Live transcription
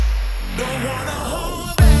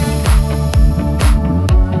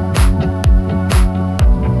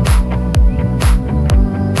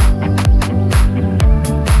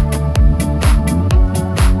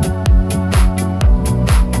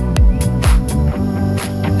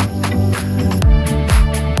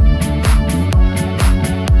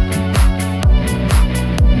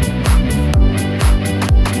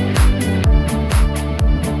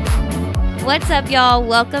What's up, y'all?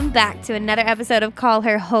 Welcome back to another episode of Call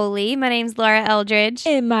Her Holy. My name's Laura Eldridge.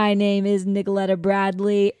 And my name is Nicoletta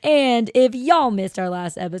Bradley. And if y'all missed our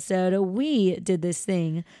last episode, we did this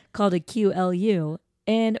thing called a QLU.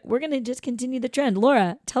 And we're going to just continue the trend.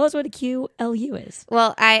 Laura, tell us what a QLU is.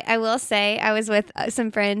 Well, I will say I was with some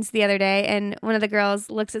friends the other day, and one of the girls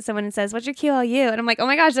looks at someone and says, "What's your QLU?" And I'm like, "Oh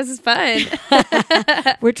my gosh, this is fun."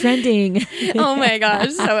 We're trending. Oh my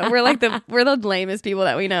gosh. So we're the lamest people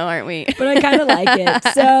that we know, aren't we? But I kind of like it.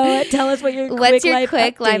 So tell us what your quick life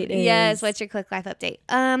update is. Yes, what's your quick life update?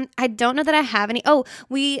 I don't know that I have any. Oh,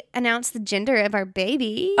 we announced the gender of our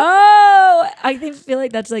baby. Oh, I feel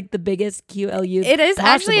like that's like the biggest QLU. It is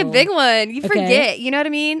possible. actually a big one. You Okay. forget. You know what I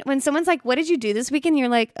mean? When someone's like, "What did you do this weekend?" You're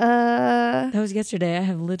like, That was yesterday. I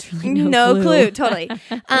have literally no clue. Totally.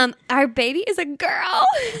 Our baby is a girl.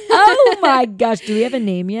 Oh my gosh. Do we have a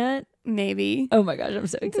name yet? Maybe. Oh my gosh. I'm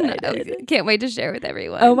so excited. No, can't wait to share with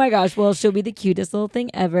everyone. Oh my gosh. Well, she'll be the cutest little thing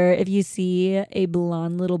ever. If you see a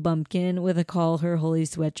blonde little bumpkin with a Call Her Holy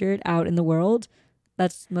sweatshirt out in the world,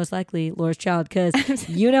 that's most likely Laura's child, because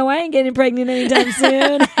you know I ain't getting pregnant anytime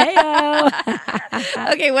soon. Hey-o.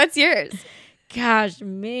 Okay, what's yours? Gosh,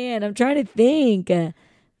 man, I'm trying to think.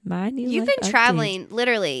 My new You've life been update. traveling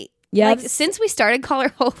literally. Yeah. Like since we started Call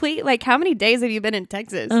Her Holy, like how many days have you been in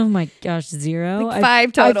Texas? Oh my gosh, 0. Like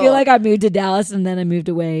 5 total. I feel like I moved to Dallas and then I moved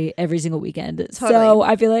away every single weekend. Totally. So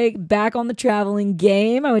I feel like back on the traveling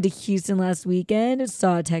game. I went to Houston last weekend,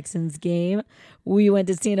 saw a Texans game. We went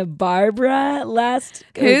to Santa Barbara last.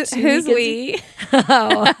 Who's we?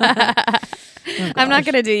 Oh. I'm not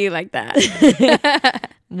gonna do you like that.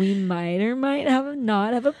 We might or might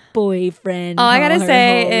not have a boyfriend. All I gotta Call her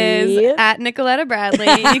say holy. is at Nicoletta Bradley,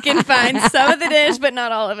 you can find some of the dish, but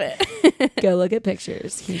not all of it. Go look at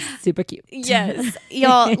pictures. He's super cute. Yes,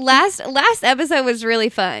 y'all. Last episode was really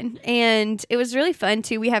fun, and it was really fun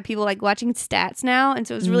too. We have people like watching stats now, and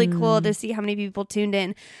so it was really cool to see how many people tuned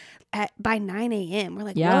in. By 9 a.m. We're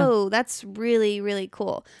like, Yeah. whoa, that's really, really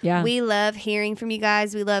cool. Yeah. We love hearing from you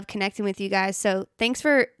guys. We love connecting with you guys. So thanks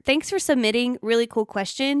for submitting really cool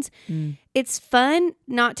questions. It's fun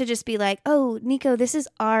not to just be like, oh, Nico, this is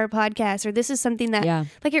our podcast, or this is something that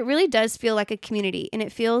like it really does feel like a community, and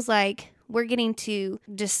it feels like we're getting to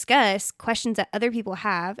discuss questions that other people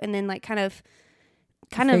have, and then like kind of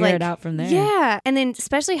Figure like it out from there. Yeah. And then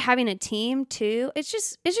especially having a team too, it's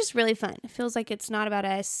just really fun. It feels like it's not about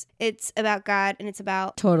us. It's about God, and it's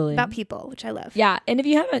about people, which I love. Yeah. And if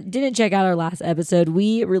you didn't check out our last episode,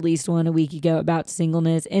 we released one a week ago about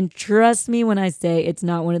singleness. And trust me when I say it's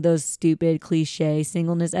not one of those stupid cliche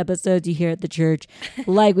singleness episodes you hear at the church.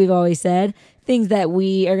 Like we've always said, things that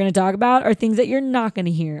we are going to talk about are things that you're not going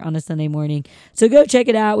to hear on a Sunday morning. So go check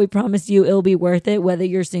it out. We promise you it'll be worth it, whether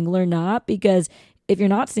you're single or not, because if you're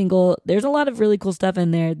not single, there's a lot of really cool stuff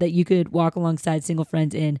in there that you could walk alongside single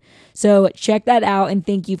friends in. So check that out, and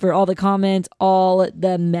thank you for all the comments, all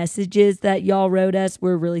the messages that y'all wrote us.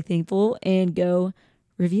 We're really thankful, and go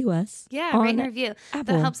review us. Yeah, rate and review.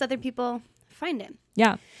 Apple. That helps other people find him.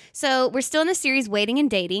 Yeah. So we're still in the series Waiting and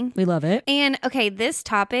Dating. We love it. And okay, this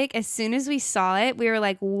topic, as soon as we saw it, we were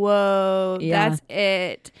like, whoa, that's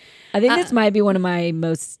it. I think this might be one of my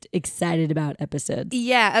most excited about episodes.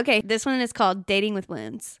 Yeah, okay. This one is called Dating with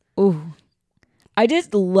Wounds. Ooh, I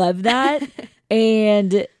just love that.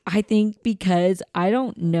 And I think because I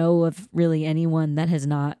don't know of really anyone that has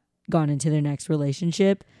not gone into their next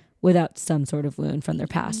relationship without some sort of wound from their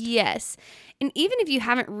past. Yes. And even if you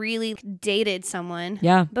haven't really dated someone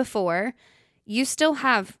before, you still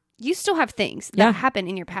have things that happen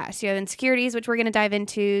in your past. You have insecurities, which we're going to dive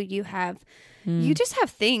into. You just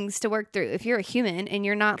have things to work through. If you're a human and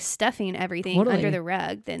you're not stuffing everything under the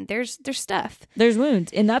rug, then there's stuff. There's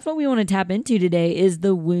wounds. And that's what we want to tap into today, is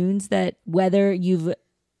the wounds that, whether you've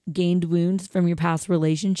gained wounds from your past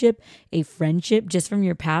relationship, a friendship, just from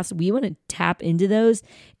your past, we want to tap into those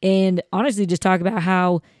and honestly just talk about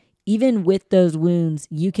how even with those wounds,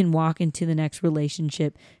 you can walk into the next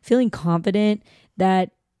relationship feeling confident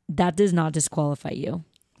that that does not disqualify you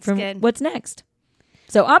from what's next.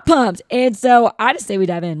 So I'm pumped. And so I just say we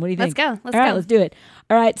dive in. What do you think? Let's go. All right, let's do it.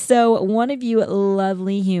 All right. So one of you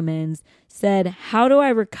lovely humans said, how do I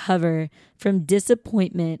recover from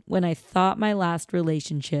disappointment when I thought my last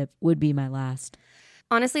relationship would be my last?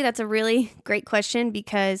 Honestly, that's a really great question,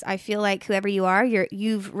 because I feel like whoever you are,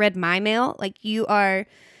 you've read my mail. Like, you are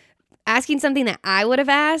asking something that I would have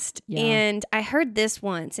asked. Yeah. And I heard this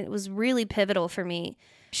once, and it was really pivotal for me.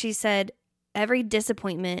 She said, every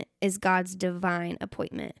disappointment is God's divine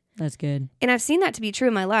appointment. That's good. And I've seen that to be true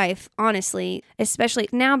in my life, honestly, especially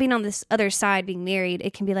now being on this other side, being married.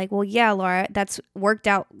 It can be like, well, yeah, Laura, that's worked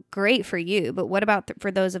out great for you. But what about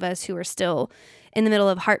for those of us who are still in the middle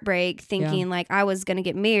of heartbreak, thinking like I was going to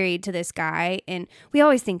get married to this guy? And we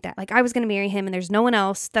always think that, like, I was going to marry him and there's no one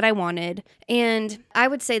else that I wanted. And I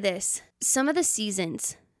would say this, some of the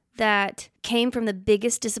seasons that came from the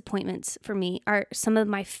biggest disappointments for me are some of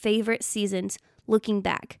my favorite seasons looking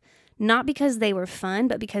back. Not because they were fun,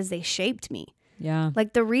 but because they shaped me. Yeah.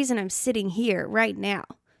 Like the reason I'm sitting here right now,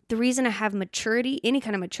 the reason I have maturity, any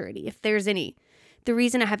kind of maturity, if there's any, the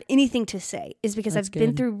reason I have anything to say is because I've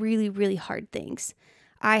been through really, really hard things.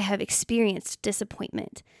 I have experienced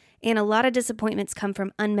disappointment. And a lot of disappointments come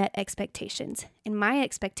from unmet expectations. And my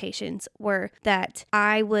expectations were that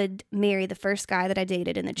I would marry the first guy that I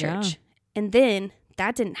dated in the church. Yeah. And then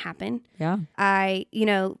that didn't happen. Yeah.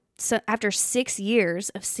 So after 6 years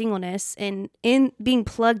of singleness and in being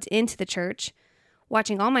plugged into the church,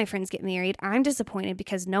 watching all my friends get married, I'm disappointed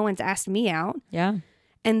because no one's asked me out. Yeah.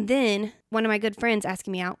 And then one of my good friends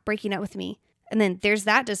asking me out, breaking up with me. And then there's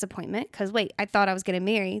that disappointment because, wait, I thought I was going to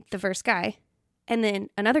marry the first guy. And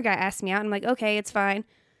then another guy asked me out. And I'm like, okay, it's fine.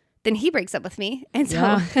 Then he breaks up with me. And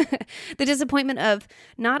so the disappointment of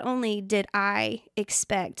not only did I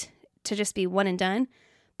expect to just be one and done,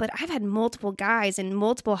 but I've had multiple guys and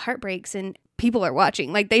multiple heartbreaks and people are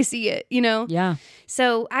watching, like they see it, Yeah.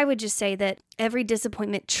 So I would just say that every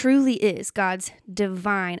disappointment truly is God's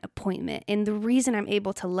divine appointment. And the reason I'm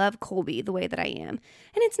able to love Colby the way that I am,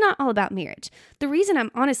 and it's not all about marriage. The reason I'm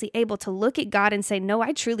honestly able to look at God and say, no,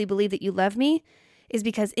 I truly believe that you love me is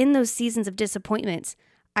because in those seasons of disappointments,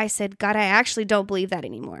 I said, God, I actually don't believe that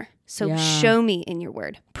anymore. So show me in your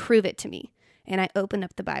word, prove it to me. And I opened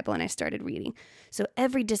up the Bible and I started reading. So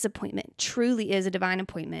every disappointment truly is a divine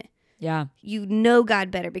appointment. Yeah. You know God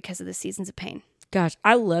better because of the seasons of pain. Gosh,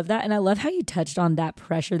 I love that. And I love how you touched on that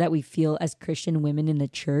pressure that we feel as Christian women in the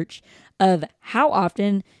church of how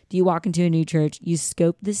often do you walk into a new church, you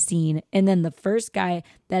scope the scene, and then the first guy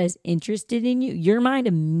that is interested in you, your mind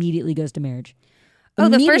immediately goes to marriage. Oh,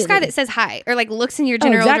 the first guy that says hi or like looks in your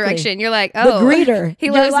general direction. You're like, oh, the greeter. He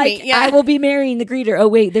loves me. Yeah. I will be marrying the greeter. Oh,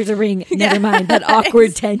 wait, there's a ring. Never mind. That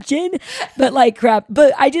awkward tension. But like crap.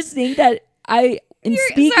 But I just think that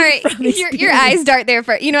your eyes dart there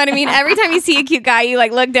for, you know what I mean? Every time you see a cute guy, you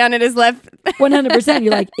like look down at his left. 100%.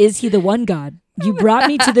 You're like, is he the one, God? You brought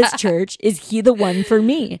me to this church. Is he the one for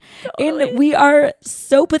me? Totally. And we are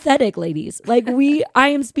so pathetic, ladies. Like I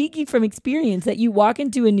am speaking from experience that you walk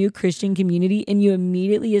into a new Christian community and you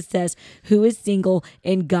immediately assess who is single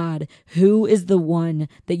and God, who is the one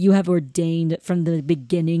that you have ordained from the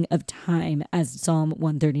beginning of time, as Psalm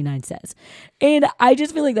 139 says. And I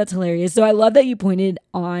just feel like that's hilarious. So I love that you pointed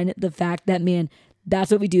on the fact that, man,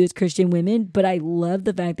 that's what we do as Christian women. But I love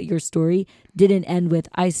the fact that your story didn't end with,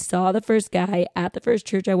 I saw the first guy at the first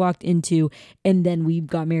church I walked into and then we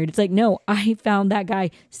got married. It's like, no, I found that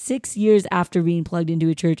guy 6 years after being plugged into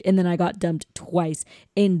a church and then I got dumped twice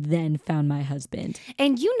and then found my husband.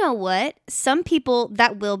 And you know what? Some people,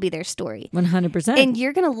 that will be their story. 100%. And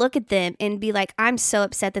you're going to look at them and be like, I'm so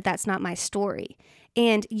upset that that's not my story.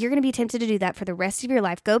 And you're going to be tempted to do that for the rest of your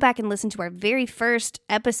life. Go back and listen to our very first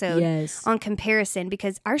episode on comparison,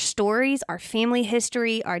 because our stories, our family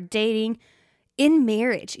history, our dating, in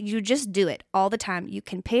marriage, you just do it all the time. You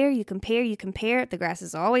compare. The grass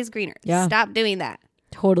is always greener. Yeah. Stop doing that.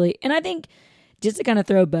 Totally. And I think just to kind of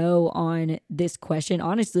throw a bow on this question,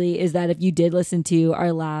 honestly, is that if you did listen to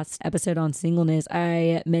our last episode on singleness,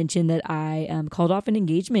 I mentioned that I called off an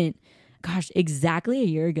engagement exactly a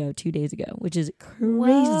year ago, 2 days ago, which is crazy.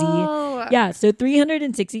 Whoa. Yeah, so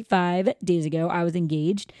 365 days ago, I was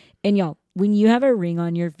engaged. And y'all, when you have a ring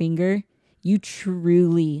on your finger, you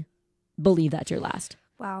truly believe that's your last.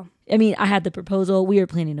 Wow. I mean, I had the proposal, we were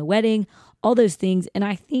planning a wedding, all those things. And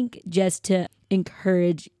I think just to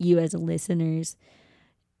encourage you as listeners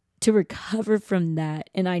to recover from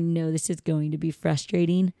that, and I know this is going to be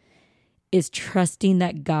frustrating, is trusting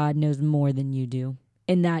that God knows more than you do.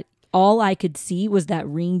 And that all I could see was that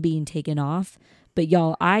ring being taken off. But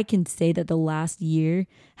y'all, I can say that the last year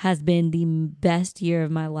has been the best year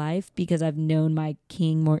of my life because I've known my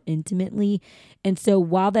King more intimately. And so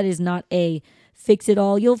while that is not a fix it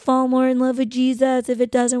all, you'll fall more in love with Jesus if it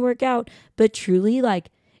doesn't work out, but truly, like,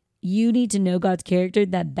 you need to know God's character,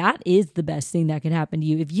 that is the best thing that can happen to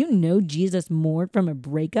you. If you know Jesus more from a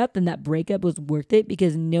breakup, then that breakup was worth it,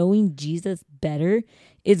 because knowing Jesus better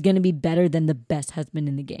is going to be better than the best husband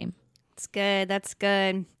in the game. That's good. That's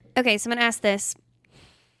good. Okay, so I'm going to ask this.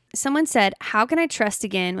 Someone said, how can I trust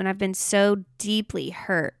again when I've been so deeply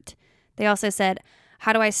hurt? They also said,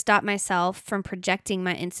 How do I stop myself from projecting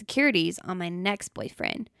my insecurities on my next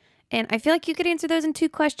boyfriend? And I feel like you could answer those in 2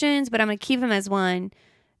 questions, but I'm going to keep them as 1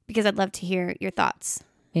 because I'd love to hear your thoughts.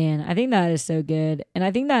 Man, I think that is so good. And I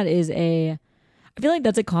think that is I feel like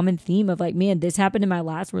that's a common theme of like, man, this happened in my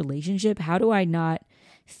last relationship. How do I not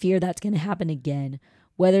fear that's going to happen again?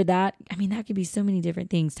 Whether that could be so many different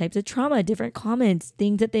things, types of trauma, different comments,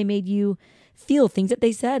 things that they made you feel, things that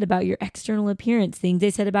they said about your external appearance, things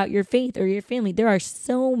they said about your faith or your family. There are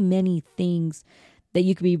so many things that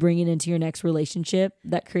you could be bringing into your next relationship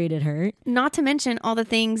that created hurt. Not to mention all the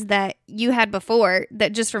things that you had before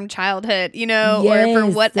that just from childhood, Yes, or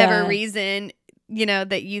for whatever reason,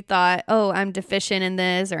 that you thought, oh, I'm deficient in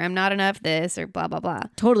this, or I'm not enough this, or blah, blah, blah.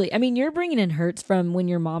 Totally. I mean, you're bringing in hurts from when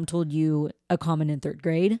your mom told you a comment in 3rd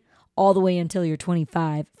grade all the way until you're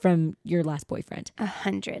 25 from your last boyfriend.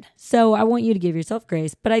 100. So I want you to give yourself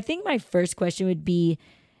grace. But I think my first question would be,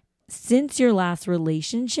 since your last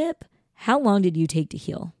relationship, how long did you take to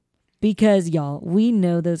heal? Because y'all, we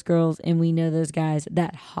know those girls and we know those guys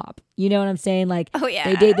that hop. You know what I'm saying? Like, oh, yeah.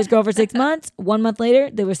 They date this girl for 6 months. 1 month later,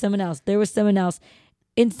 there was someone else. There was someone else.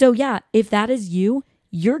 And so, yeah, if that is you,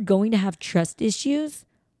 you're going to have trust issues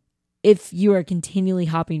if you are continually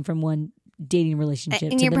hopping from one dating relationship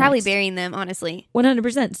and to you're the probably next. burying them, honestly.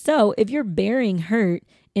 100%. So if you're bearing hurt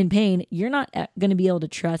and pain, you're not going to be able to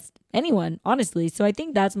trust anyone, honestly. So I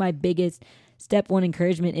think that's my biggest step 1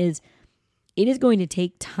 encouragement is, it is going to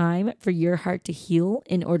take time for your heart to heal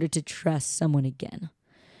in order to trust someone again.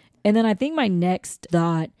 And then I think my next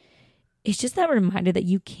thought is just that reminder that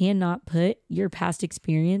you cannot put your past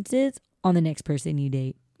experiences on the next person you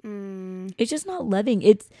date. It's just not loving.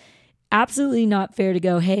 It's absolutely not fair to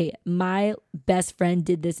go, hey, my best friend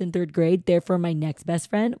did this in 3rd grade, therefore my next best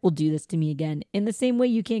friend will do this to me again. In the same way,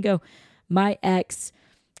 you can't go, my ex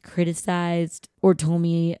criticized or told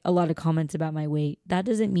me a lot of comments about my weight. That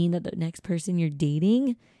doesn't mean that the next person you're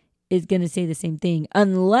dating is going to say the same thing,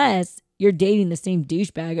 unless you're dating the same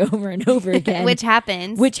douchebag over and over again. Which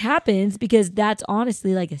happens because that's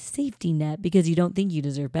honestly like a safety net because you don't think you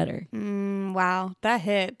deserve better. Wow, that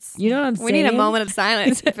hits. You know what I'm saying? We need a moment of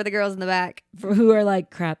silence for the girls in the back. For who are like,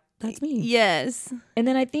 crap, that's me. Yes. And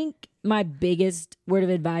then I think my biggest word of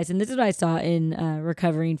advice, and this is what I saw in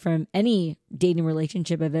recovering from any dating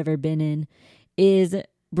relationship I've ever been in, is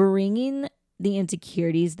bringing the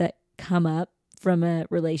insecurities that come up from a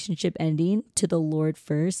relationship ending to the Lord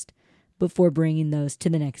first before bringing those to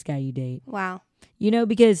the next guy you date. Wow.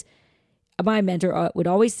 Because my mentor would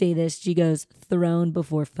always say this. She goes, throne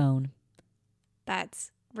before phone.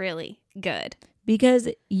 That's really good. Because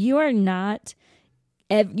you are not...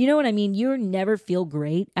 You know what I mean? You never feel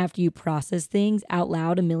great after you process things out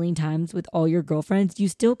loud a million times with all your girlfriends. You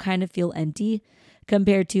still kind of feel empty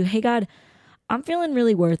compared to, hey, God, I'm feeling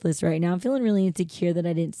really worthless right now. I'm feeling really insecure that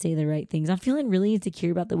I didn't say the right things. I'm feeling really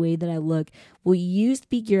insecure about the way that I look. Will you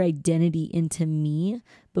speak your identity into me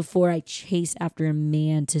before I chase after a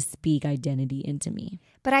man to speak identity into me?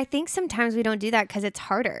 But I think sometimes we don't do that because it's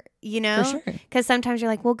harder, For sure. Because sometimes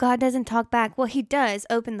you're like, well, God doesn't talk back. Well, he does.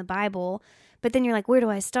 Open the Bible. But then you're like, where do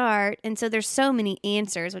I start? And so there's so many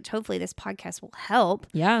answers, which hopefully this podcast will help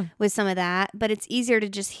with some of that. But it's easier to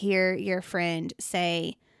just hear your friend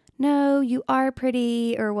say, no, you are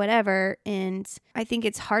pretty or whatever. And I think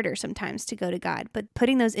it's harder sometimes to go to God. But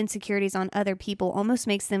putting those insecurities on other people almost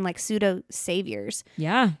makes them like pseudo saviors.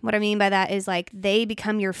 Yeah. What I mean by that is like they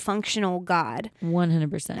become your functional God.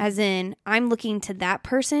 100%. As in, I'm looking to that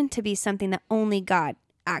person to be something that only God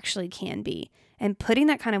actually can be. And putting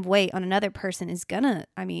that kind of weight on another person is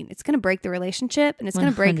it's gonna break the relationship and it's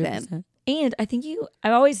gonna break them. And I think I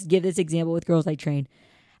always give this example with girls I train.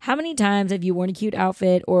 How many times have you worn a cute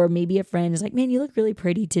outfit or maybe a friend is like, man, you look really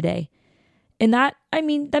pretty today. And that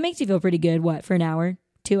makes you feel pretty good. What, for an hour,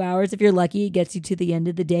 2 hours? If you're lucky, it gets you to the end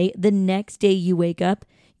of the day. The next day you wake up,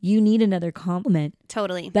 you need another compliment.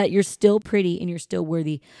 Totally. That you're still pretty and you're still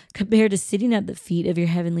worthy, compared to sitting at the feet of your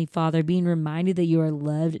heavenly Father, being reminded that you are a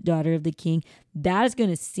loved daughter of the King. That is going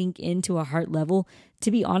to sink into a heart level, to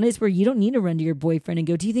be honest, where you don't need to run to your boyfriend and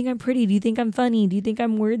go, do you think I'm pretty? Do you think I'm funny? Do you think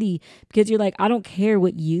I'm worthy? Because you're like, I don't care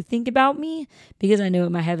what you think about me because I know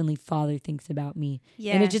what my heavenly Father thinks about me.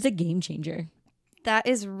 Yeah. And it's just a game changer. That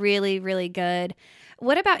is really, really good.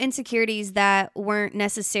 What about insecurities that weren't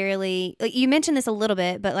necessarily, like you mentioned this a little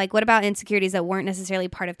bit, but like what about insecurities that weren't necessarily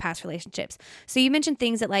part of past relationships? So you mentioned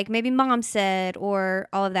things that like maybe mom said or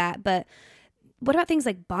all of that, but what about things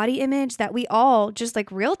like body image that we all, just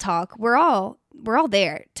like real talk, we're all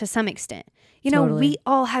there to some extent. Totally. We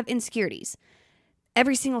all have insecurities.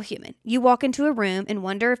 Every single human. You walk into a room and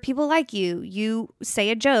wonder if people like you. You say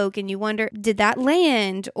a joke and you wonder, did that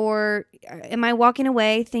land? Or am I walking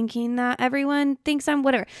away thinking that everyone thinks I'm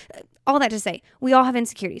whatever? All that to say, we all have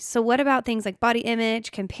insecurities. So what about things like body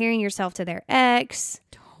image, comparing yourself to their ex?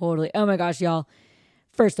 Totally. Oh my gosh, y'all.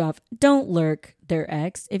 First off, don't lurk their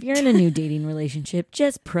ex. If you're in a new dating relationship,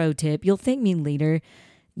 just pro tip, you'll thank me later.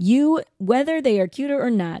 You, whether they are cuter or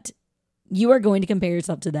not, you are going to compare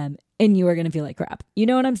yourself to them and you are going to feel like crap. You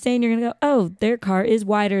know what I'm saying? You're going to go, oh, their car is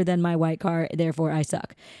wider than my white car, therefore I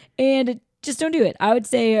suck. And just don't do it. I would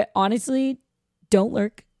say, honestly, don't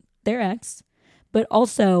lurk their ex. But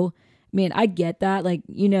also, man, I get that. Like,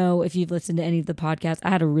 you know, if you've listened to any of the podcasts, I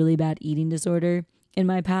had a really bad eating disorder in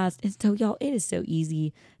my past. And so, y'all, it is so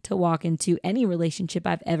easy to walk into any relationship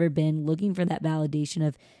I've ever been looking for that validation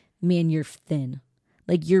of, man, you're thin.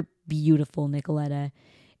 Like, you're beautiful, Nicoletta.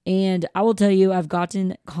 And I will tell you, I've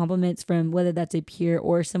gotten compliments from whether that's a peer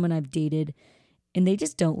or someone I've dated, and they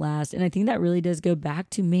just don't last. And I think that really does go back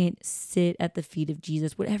to, man, sit at the feet of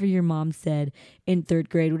Jesus. Whatever your mom said in 3rd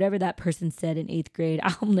grade, whatever that person said in 8th grade,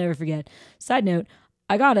 I'll never forget. Side note,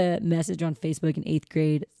 I got a message on Facebook in 8th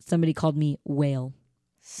grade. Somebody called me whale.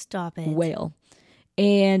 Stop it. Whale.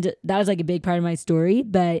 And that was like a big part of my story,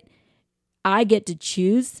 but I get to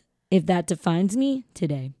choose if that defines me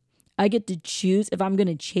today. I get to choose if I'm going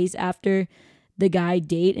to chase after the guy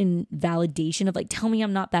date and validation of like, tell me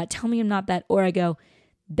I'm not that, tell me I'm not that. Or I go,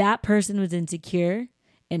 that person was insecure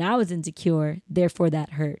and I was insecure, therefore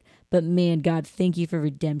that hurt. But man, God, thank you for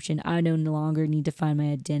redemption. I no longer need to find my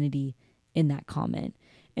identity in that comment.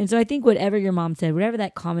 And so I think whatever your mom said, whatever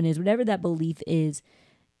that comment is, whatever that belief is,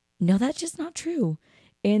 no, that's just not true.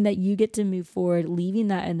 And that you get to move forward, leaving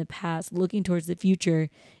that in the past, looking towards the future,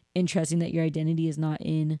 and trusting that your identity is not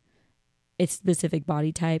in its specific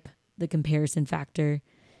body type, the comparison factor.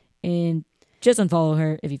 And just unfollow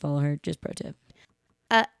her if you follow her. Just pro tip.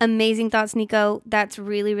 Amazing thoughts, Nico. That's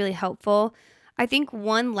really, really helpful. I think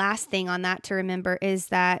one last thing on that to remember is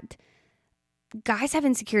that guys have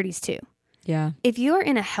insecurities too. Yeah. If you are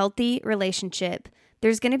in a healthy relationship,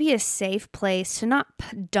 there's going to be a safe place to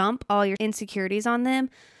not dump all your insecurities on them,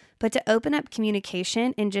 but to open up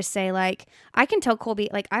communication and just say, like, I can tell Colby,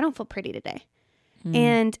 like, I don't feel pretty today.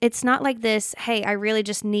 And it's not like this, hey, I really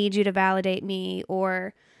just need you to validate me,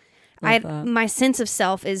 or my sense of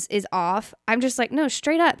self is off. I'm just like, no,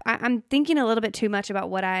 straight up. I'm thinking a little bit too much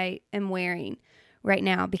about what I am wearing right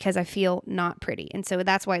now because I feel not pretty. And so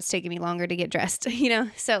that's why it's taking me longer to get dressed, you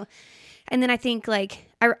know? So, and then I think like,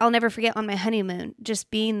 I'll never forget on my honeymoon,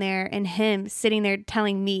 just being there and him sitting there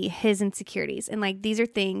telling me his insecurities. And like, these are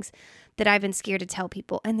things that I've been scared to tell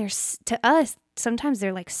people. And there's, to us, sometimes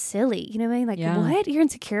they're like silly, you know what I mean? Like, what? You're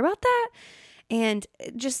insecure about that? And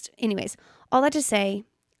just, anyways, all that to say,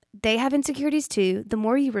 they have insecurities too. The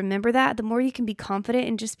more you remember that, the more you can be confident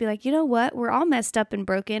and just be like, you know what? We're all messed up and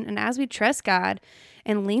broken. And as we trust God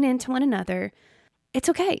and lean into one another, it's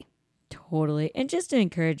okay. Totally. And just to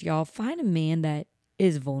encourage y'all, find a man that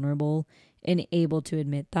is vulnerable and able to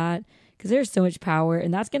admit that, because there's so much power,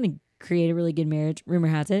 and that's going to create a really good marriage. Rumor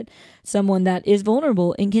has it, someone that is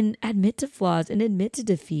vulnerable and can admit to flaws and admit to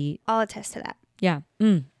defeat. I'll attest to that. Yeah.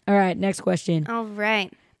 All right. Next question. All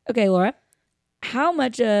right. Okay, Laura, how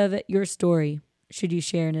much of your story should you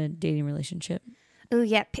share in a dating relationship? Oh,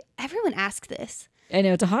 yeah. Everyone asks this. I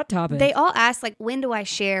know it's a hot topic. They all ask, like, when do I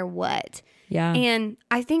share what? Yeah. And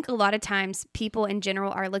I think a lot of times people in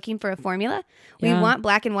general are looking for a formula. Yeah. We want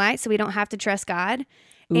black and white so we don't have to trust God.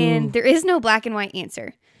 Ooh. And there is no black and white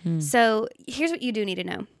answer. So here's what you do need to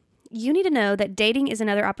know. You need to know that dating is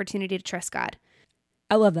another opportunity to trust God.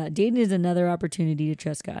 I love that. Dating is another opportunity to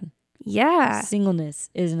trust God. Yeah. Singleness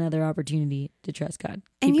is another opportunity to trust God.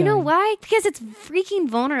 And you know why? Because it's freaking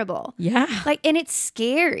vulnerable. Yeah. Like, and it's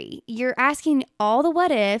scary. You're asking all the what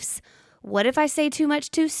ifs. What if I say too much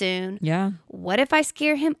too soon? Yeah. What if I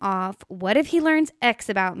scare him off? What if he learns X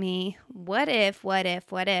about me? What if?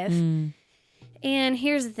 And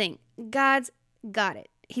here's the thing. God's got it.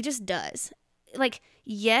 He just does. Like,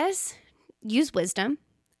 yes, use wisdom.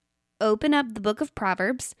 Open up the book of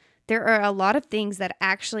Proverbs. There are a lot of things that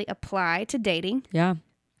actually apply to dating. Yeah.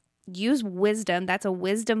 Use wisdom. That's a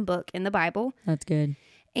wisdom book in the Bible. That's good.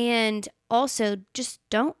 And also, just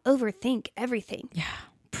don't overthink everything. Yeah.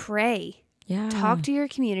 Pray. Yeah. Talk to your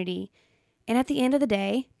community. And at the end of the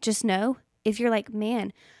day, just know if you're like,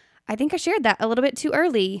 man, I think I shared that a little bit too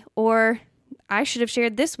early, or I should have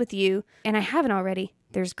shared this with you and I haven't already.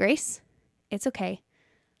 There's grace. It's okay.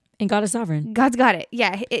 And God is sovereign. God's got it.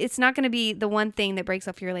 Yeah. It's not going to be the one thing that breaks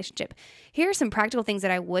off your relationship. Here are some practical things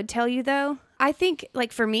that I would tell you though. I think,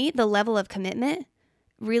 like, for me, the level of commitment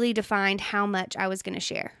really defined how much I was going to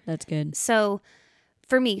share. That's good. So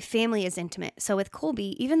for me, family is intimate. So with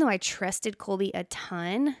Colby, even though I trusted Colby a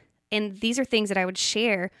ton, and these are things that I would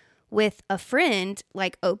share with a friend,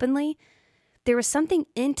 like openly, there was something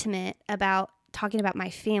intimate about talking about my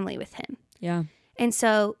family with him. Yeah. And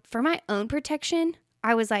so for my own protection,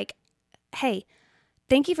 I was like, hey,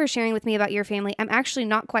 thank you for sharing with me about your family. I'm actually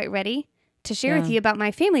not quite ready to share with you about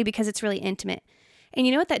my family because it's really intimate. And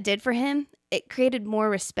you know what that did for him? It created more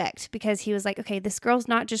respect because he was like, okay, this girl's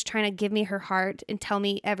not just trying to give me her heart and tell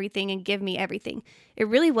me everything and give me everything. It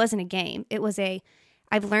really wasn't a game. It was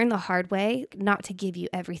I've learned the hard way not to give you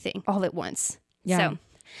everything all at once. Yeah. So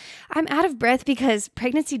I'm out of breath because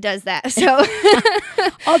pregnancy does that. So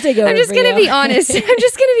I'll take over. I'm just going to be honest. I'm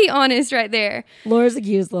just going to be honest right there. Laura's a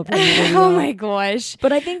cute little pregnant. Oh my gosh.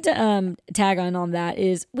 But I think to tag on that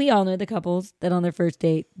is we all know the couples that on their first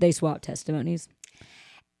date, they swap testimonies.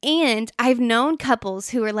 And I've known couples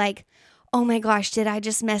who are like, oh my gosh, did I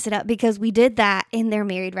just mess it up? Because we did that and they're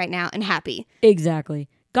married right now and happy. Exactly.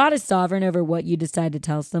 God is sovereign over what you decide to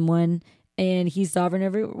tell someone, and he's sovereign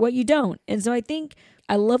over what you don't. And so I think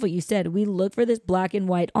I love what you said. We look for this black and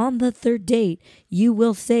white. On the third date, you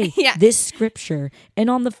will say this scripture. And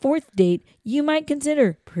on the fourth date, you might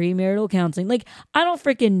consider premarital counseling. Like, I don't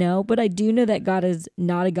freaking know, but I do know that God is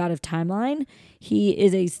not a God of timeline. He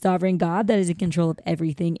is a sovereign God that is in control of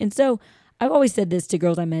everything. And so I've always said this to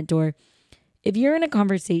girls I mentor. If you're in a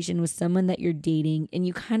conversation with someone that you're dating and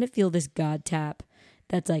you kind of feel this God tap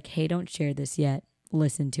that's like, hey, don't share this yet,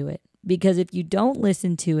 listen to it. Because if you don't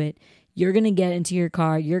listen to it, you're going to get into your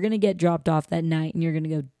car, you're going to get dropped off that night, and you're going to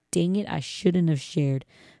go, dang it, I shouldn't have shared.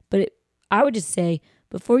 But I would just say,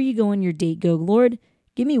 before you go on your date, go, Lord,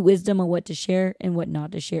 give me wisdom on what to share and what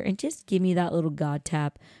not to share. And just give me that little God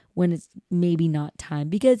tap when it's maybe not time.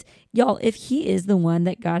 Because, y'all, if he is the one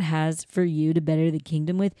that God has for you to better the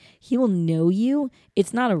kingdom with, he will know you.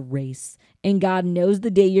 It's not a race. And God knows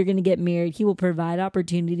the day you're going to get married. He will provide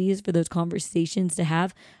opportunities for those conversations to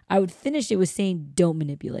have. I would finish it with saying, don't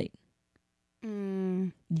manipulate.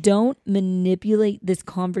 Don't manipulate this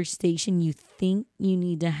conversation you think you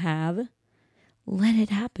need to have. Let it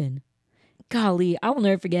happen. Golly, I will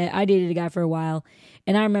never forget. I dated a guy for a while,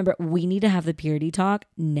 and I remember we need to have the purity talk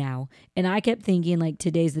now. And I kept thinking, like,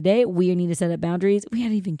 today's the day. We need to set up boundaries. We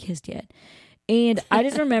hadn't even kissed yet. And I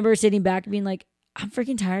just remember sitting back and being like, I'm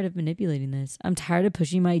freaking tired of manipulating this. I'm tired of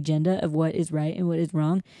pushing my agenda of what is right and what is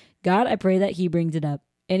wrong. God, I pray that he brings it up.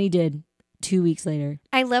 And he did 2 weeks later.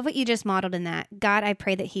 I love what you just modeled in that. God, I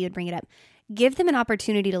pray that he would bring it up. Give them an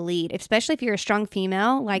opportunity to lead, especially if you're a strong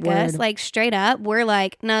female like us. Like, straight up, we're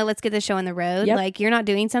like, no, let's get this show on the road. Yep. Like, you're not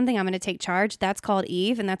doing something, I'm going to take charge. That's called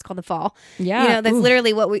Eve, and that's called the fall. Yeah. You know, that's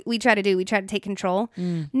literally what we try to do. We try to take control.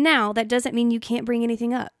 Now, that doesn't mean you can't bring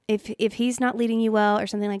anything up. If he's not leading you well or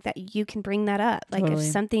something like that, you can bring that up. Like,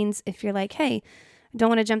 if you're like, hey, don't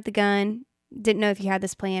want to jump the gun, didn't know if you had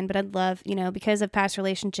this plan, but I'd love, because of past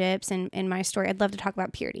relationships and my story, I'd love to talk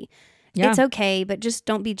about purity. Yeah. It's okay, but just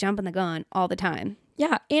don't be jumping the gun all the time.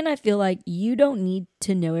 Yeah, and I feel like you don't need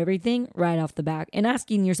to know everything right off the bat. And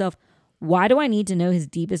asking yourself, why do I need to know his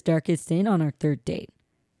deepest, darkest sin on our third date?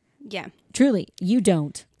 Yeah. Truly, you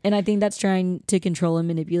don't. And I think that's trying to control and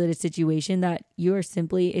manipulate a situation that you are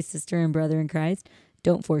simply a sister and brother in Christ.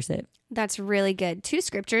 Don't force it. That's really good. 2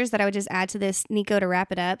 scriptures that I would just add to this, Nico, to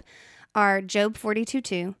wrap it up, are Job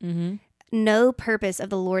 42:2. Mm-hmm. No purpose of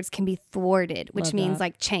the Lord's can be thwarted, which means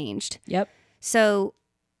like changed. Yep. So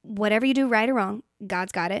whatever you do, right or wrong,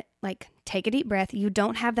 God's got it. Like, take a deep breath. You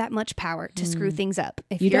don't have that much power to screw things up.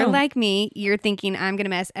 If you're like me, you're thinking, I'm going to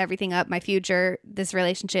mess everything up, my future, this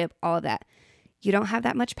relationship, all of that. You don't have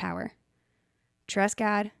that much power. Trust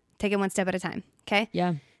God. Take it one step at a time. Okay?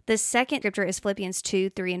 Yeah. The second scripture is Philippians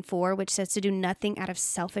 2:3-4, which says to do nothing out of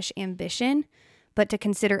selfish ambition, but to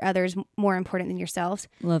consider others more important than yourselves.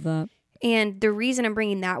 Love that. And the reason I'm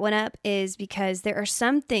bringing that one up is because there are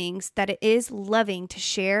some things that it is loving to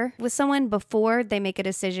share with someone before they make a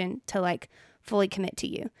decision to like fully commit to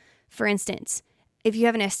you. For instance, if you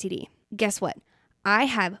have an STD, guess what? I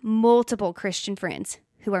have multiple Christian friends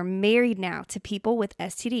who are married now to people with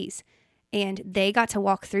STDs, and they got to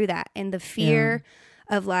walk through that and the fear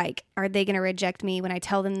of like, are they going to reject me when I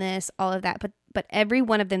tell them this, all of that. But every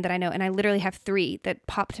one of them that I know, and I literally have 3 that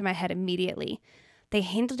pop to my head immediately, they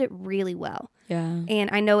handled it really well. Yeah. And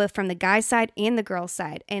I know it from the guy's side and the girl's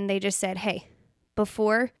side. And they just said, hey,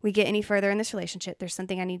 before we get any further in this relationship, there's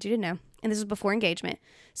something I need you to know. And this was before engagement.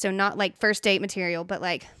 So not like first date material, but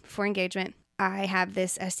like before engagement, I have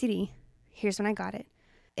this STD. Here's when I got it.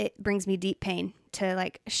 It brings me deep pain. to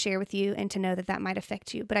like share with you and to know that that might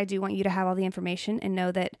affect you. But I do want you to have all the information and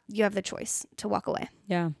know that you have the choice to walk away.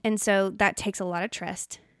 Yeah. And so that takes a lot of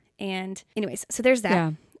trust. And anyways, so there's that.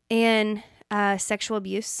 Yeah. And sexual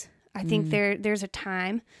abuse. I think there's a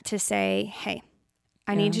time to say, hey,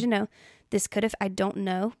 I need you to know this could have, I don't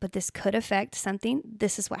know, but this could affect something.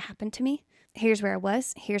 This is what happened to me. Here's where I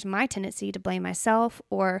was. Here's my tendency to blame myself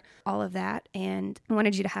or all of that. And I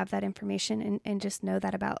wanted you to have that information and just know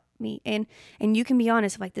that about me. And you can be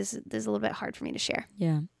honest, like this is a little bit hard for me to share.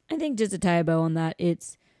 Yeah. I think just to tie a bow on that,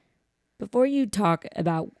 it's before you talk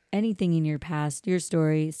about anything in your past, your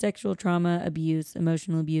story, sexual trauma, abuse,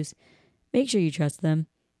 emotional abuse, make sure you trust them.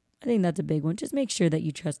 I think that's a big one. Just make sure that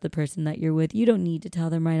you trust the person that you're with. You don't need to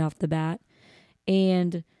tell them right off the bat.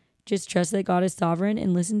 And just trust that God is sovereign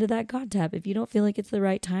and listen to that God tap. If you don't feel like it's the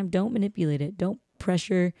right time, don't manipulate it. Don't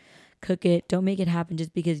pressure cook it. Don't make it happen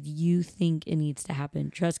just because you think it needs to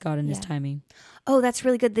happen. Trust God in His timing. Oh, that's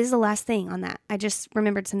really good. This is the last thing on that. I just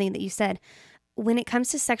remembered something that you said. When it comes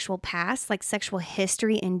to sexual past, like sexual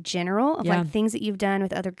history in general, of like things that you've done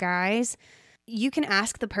with other guys, you can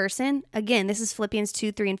ask the person, again, this is Philippians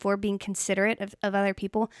 2, 3, and 4, being considerate of other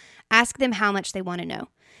people. Ask them how much they want to know.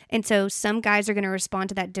 And so some guys are going to respond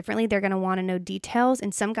to that differently. They're going to want to know details.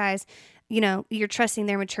 And some guys, you know, you're trusting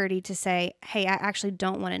their maturity to say, hey, I actually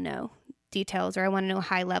don't want to know details, or I want to know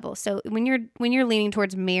high level. So when you're leaning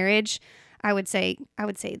towards marriage, I would say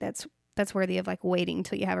that's worthy of like waiting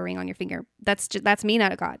until you have a ring on your finger. That's me,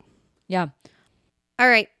 not a God. Yeah. All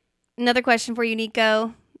right. Another question for you,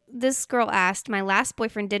 Nico. This girl asked, my last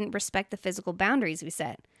boyfriend didn't respect the physical boundaries we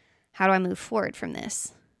set. How do I move forward from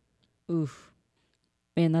this? Oof.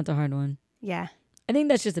 Man, that's a hard one. Yeah. I think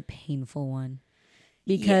that's just a painful one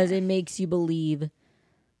because it makes you believe.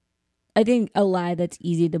 I think a lie that's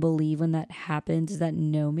easy to believe when that happens is that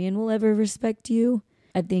no man will ever respect you.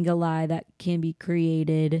 I think a lie that can be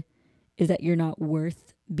created is that you're not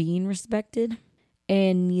worth being respected.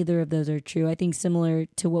 And neither of those are true. I think similar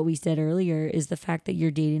to what we said earlier is the fact that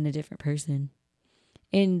you're dating a different person.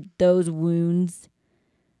 And those wounds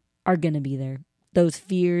are going to be there. Those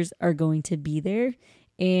fears are going to be there.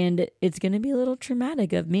 And it's going to be a little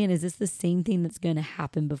traumatic of, man, is this the same thing that's going to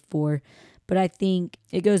happen before? But I think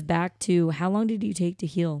it goes back to how long did you take to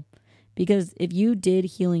heal? Because if you did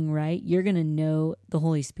healing right, you're going to know the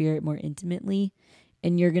Holy Spirit more intimately.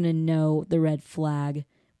 And you're going to know the red flag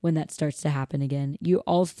when that starts to happen again. You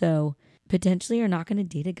also potentially are not going to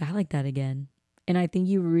date a guy like that again. And I think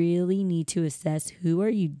you really need to assess, who are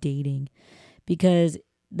you dating? Because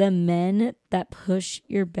the men that push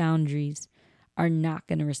your boundaries are not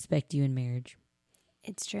going to respect you in marriage.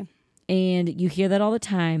 It's true. And you hear that all the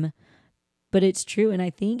time, but it's true. And I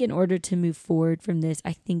think in order to move forward from this,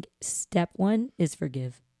 I think step one is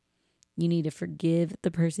forgive. You need to forgive the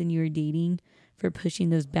person you're dating for pushing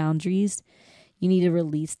those boundaries. You need to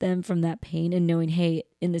release them from that pain and knowing, hey,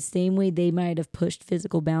 in the same way they might have pushed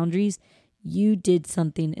physical boundaries, you did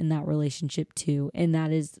something in that relationship too. And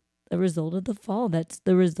that is a result of the fall. That's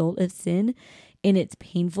the result of sin. And it's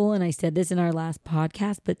painful. And I said this in our last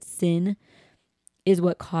podcast, but sin is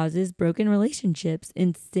what causes broken relationships.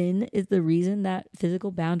 And sin is the reason that physical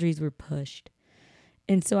boundaries were pushed.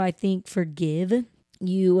 And so I think forgive.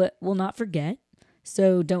 You will not forget.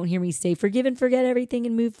 So don't hear me say forgive and forget everything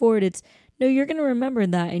and move forward. It's no, you're going to remember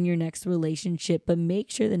that in your next relationship, but make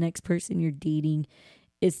sure the next person you're dating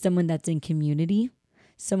is someone that's in community,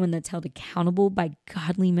 someone that's held accountable by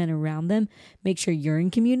godly men around them. Make sure you're in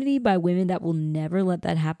community by women that will never let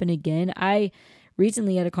that happen again. I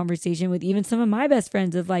recently had a conversation with even some of my best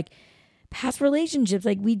friends of like past relationships.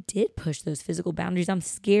 Like we did push those physical boundaries. I'm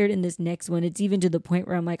scared in this next one. It's even to the point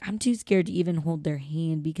where I'm like, I'm too scared to even hold their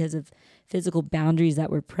hand because of physical boundaries that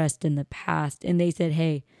were pressed in the past. And they said,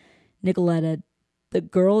 hey, Nicoletta, the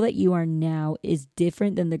girl that you are now is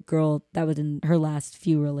different than the girl that was in her last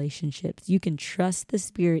few relationships. You can trust the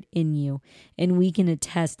Spirit in you, and we can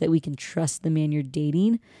attest that we can trust the man you're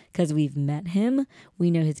dating because we've met him, we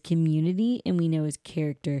know his community, and we know his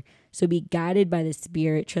character. So be guided by the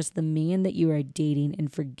Spirit, trust the man that you are dating,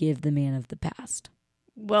 and forgive the man of the past.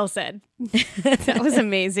 Well said. That was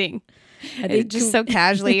amazing. I think just so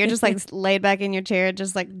casually, you're just like laid back in your chair,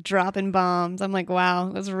 just like dropping bombs. I'm like, wow,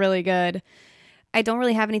 that was really good. I don't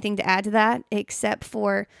really have anything to add to that, except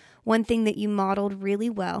for one thing that you modeled really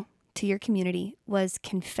well to your community was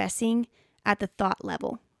confessing at the thought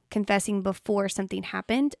level, confessing before something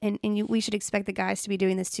happened. And we should expect the guys to be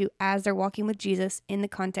doing this too as they're walking with Jesus in the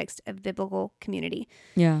context of biblical community.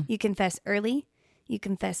 Yeah. You confess early, you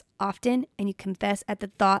confess often, and you confess at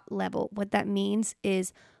the thought level. What that means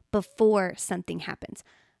is before something happens.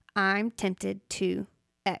 I'm tempted to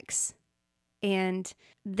X. And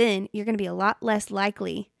then you're going to be a lot less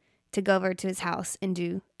likely to go over to his house and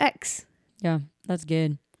do X. Yeah, that's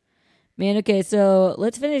good. Man, okay, so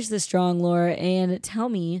let's finish this strong, Laura, and tell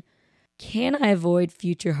me, can I avoid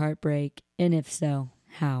future heartbreak? And if so,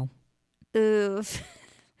 how? Ooh,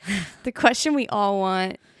 the question we all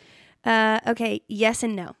want. Okay, yes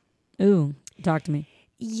and no. Ooh, talk to me.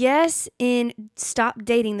 Yes, in stop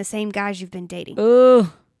dating the same guys you've been dating.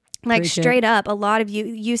 Ooh. Like straight up, a lot of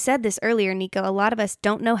you said this earlier, Nico, a lot of us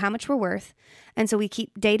don't know how much we're worth. And so we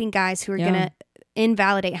keep dating guys who are going to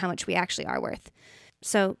invalidate how much we actually are worth.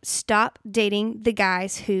 So stop dating the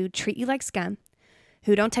guys who treat you like scum,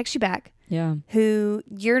 who don't text you back, who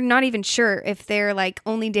you're not even sure if they're like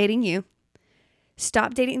only dating you.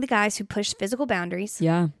 Stop dating the guys who push physical boundaries.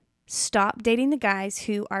 Yeah. Stop dating the guys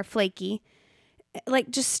who are flaky.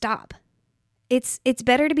 Like, just stop. It's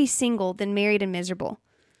better to be single than married and miserable.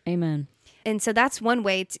 Amen. And so that's one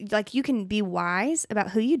way to, like, you can be wise about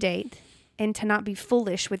who you date and to not be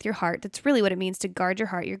foolish with your heart. That's really what it means to guard your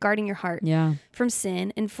heart. You're guarding your heart from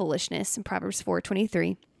sin and foolishness in Proverbs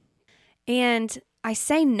 4:23. And I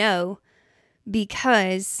say no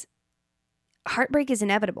because heartbreak is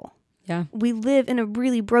inevitable. Yeah. We live in a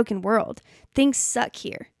really broken world. Things suck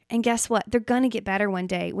here. And guess what? They're going to get better one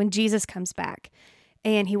day when Jesus comes back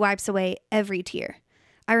and he wipes away every tear.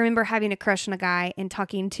 I remember having a crush on a guy and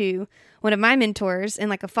talking to one of my mentors and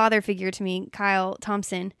like a father figure to me, Kyle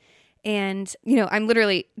Thompson. And, you know, I'm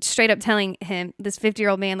literally straight up telling him, this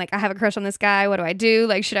 50-year-old man, like, I have a crush on this guy. What do I do?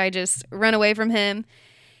 Like, should I just run away from him?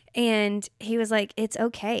 And he was like, it's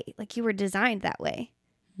okay. Like, you were designed that way.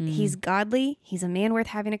 He's godly. He's a man worth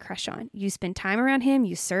having a crush on. You spend time around him.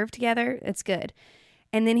 You serve together. It's good.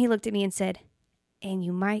 And then he looked at me and said, and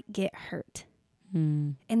you might get hurt.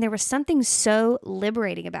 And there was something so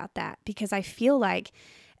liberating about that because I feel like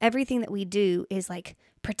everything that we do is like,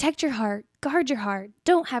 protect your heart, guard your heart,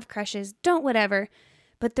 don't have crushes, don't whatever.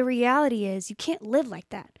 But the reality is you can't live like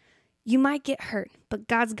that. You might get hurt, but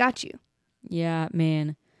God's got you. Yeah,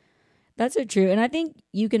 man. That's so true. And I think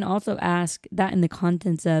you can also ask that in the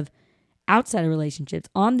contents of outside of relationships.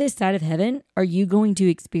 On this side of heaven, are you going to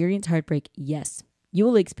experience heartbreak? Yes. You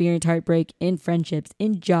will experience heartbreak in friendships,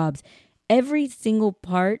 in jobs. Every single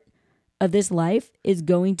part of this life is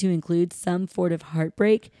going to include some sort of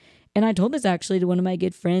heartbreak. And I told this actually to one of my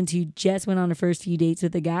good friends who just went on her first few dates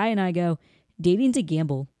with a guy. And I go, dating's a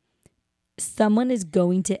gamble. Someone is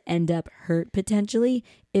going to end up hurt potentially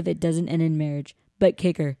if it doesn't end in marriage. But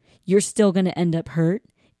kicker, you're still going to end up hurt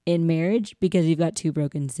in marriage because you've got two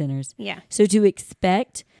broken sinners. Yeah. So to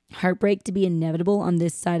expect heartbreak to be inevitable on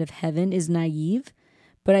this side of heaven is naive.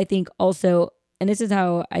 But I think also, and this is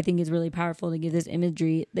how I think is really powerful to give this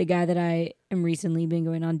imagery. The guy that I am recently been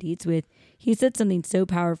going on dates with, he said something so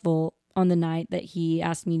powerful on the night that he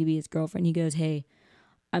asked me to be his girlfriend. He goes, hey,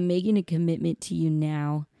 I'm making a commitment to you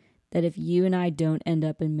now that if you and I don't end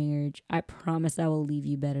up in marriage, I promise I will leave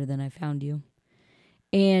you better than I found you.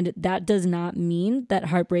 And that does not mean that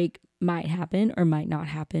heartbreak might happen or might not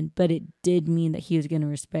happen, but it did mean that he was going to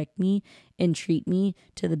respect me and treat me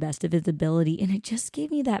to the best of his ability. And it just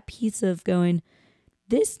gave me that piece of going,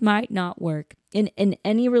 this might not work. In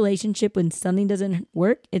any relationship, when something doesn't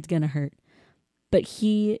work, it's going to hurt. But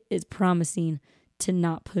he is promising to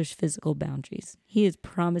not push physical boundaries. He is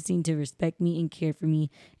promising to respect me and care for me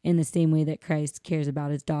in the same way that Christ cares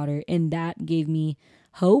about his daughter. And that gave me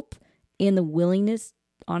hope and the willingness,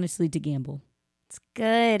 honestly, to gamble. It's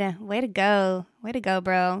good. Way to go. Way to go,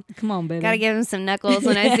 bro. Come on, baby. Gotta give him some knuckles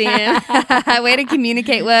when I see him. Way to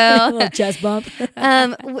communicate well. A little chest bump.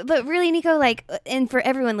 But really, Nico, like, and for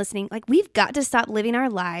everyone listening, like, we've got to stop living our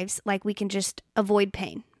lives like we can just avoid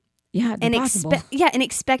pain. Yeah, it's impossible. And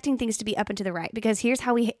expecting things to be up and to the right. Because here's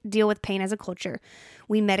how we deal with pain as a culture.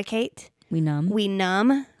 We medicate. We numb.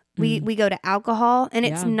 We go to alcohol. And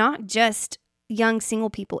it's not just young single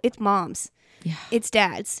people. It's moms. Yeah. It's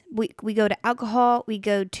dads. We go to alcohol. We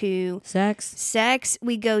go to sex.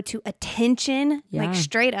 We go to attention, like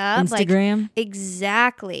straight up. Instagram. Like,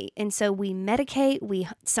 exactly. And so we medicate, we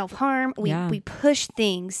self-harm, we push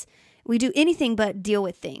things. We do anything but deal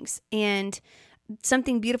with things. And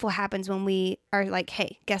something beautiful happens when we are like,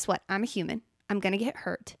 hey, guess what? I'm a human. I'm going to get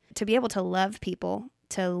hurt. To be able to love people,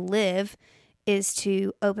 to live, is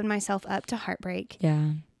to open myself up to heartbreak.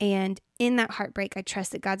 Yeah. And in that heartbreak, I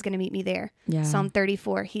trust that God's going to meet me there. Yeah. Psalm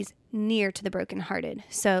 34, he's near to the brokenhearted.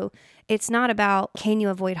 So it's not about, can you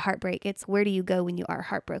avoid heartbreak? It's where do you go when you are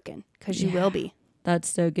heartbroken? Because you will be. That's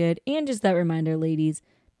so good. And just that reminder, ladies,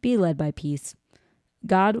 be led by peace.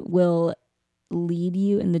 God will lead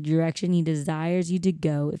you in the direction he desires you to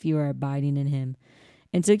go if you are abiding in him.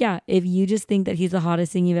 And so, yeah, if you just think that he's the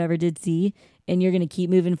hottest thing you've ever did see and you're going to keep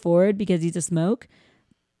moving forward because he's a smoke,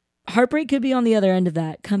 heartbreak could be on the other end of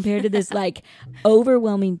that compared to this like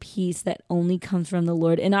overwhelming peace that only comes from the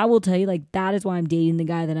Lord. And I will tell you, like, that is why I'm dating the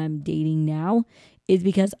guy that I'm dating now, is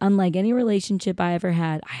because unlike any relationship I ever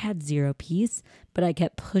had, I had zero peace, but I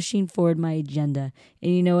kept pushing forward my agenda.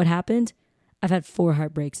 And you know what happened? I've had 4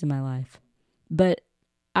 heartbreaks in my life, but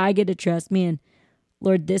I get to trust, man,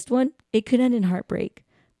 Lord, this one, it could end in heartbreak,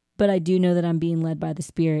 but I do know that I'm being led by the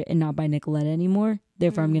Spirit and not by Nicoletta anymore.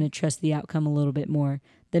 Therefore, I'm going to trust the outcome a little bit more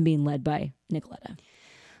than being led by Nicoletta.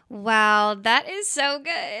 Wow, that is so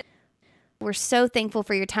good. We're so thankful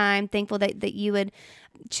for your time, thankful that you would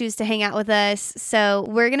choose to hang out with us. So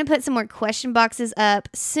we're going to put some more question boxes up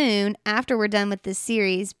soon after we're done with this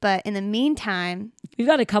series. But in the meantime, we've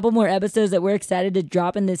got a couple more episodes that we're excited to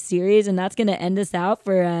drop in this series, and that's going to end us out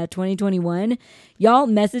for 2021. Y'all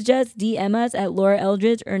message us, DM us at Laura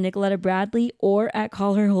Eldridge or Nicoletta Bradley or at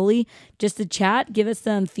Call Her Holy just to chat, give us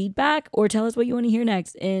some feedback, or tell us what you want to hear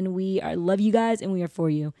next. And we love you guys, and we are for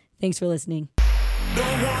you. Thanks for listening.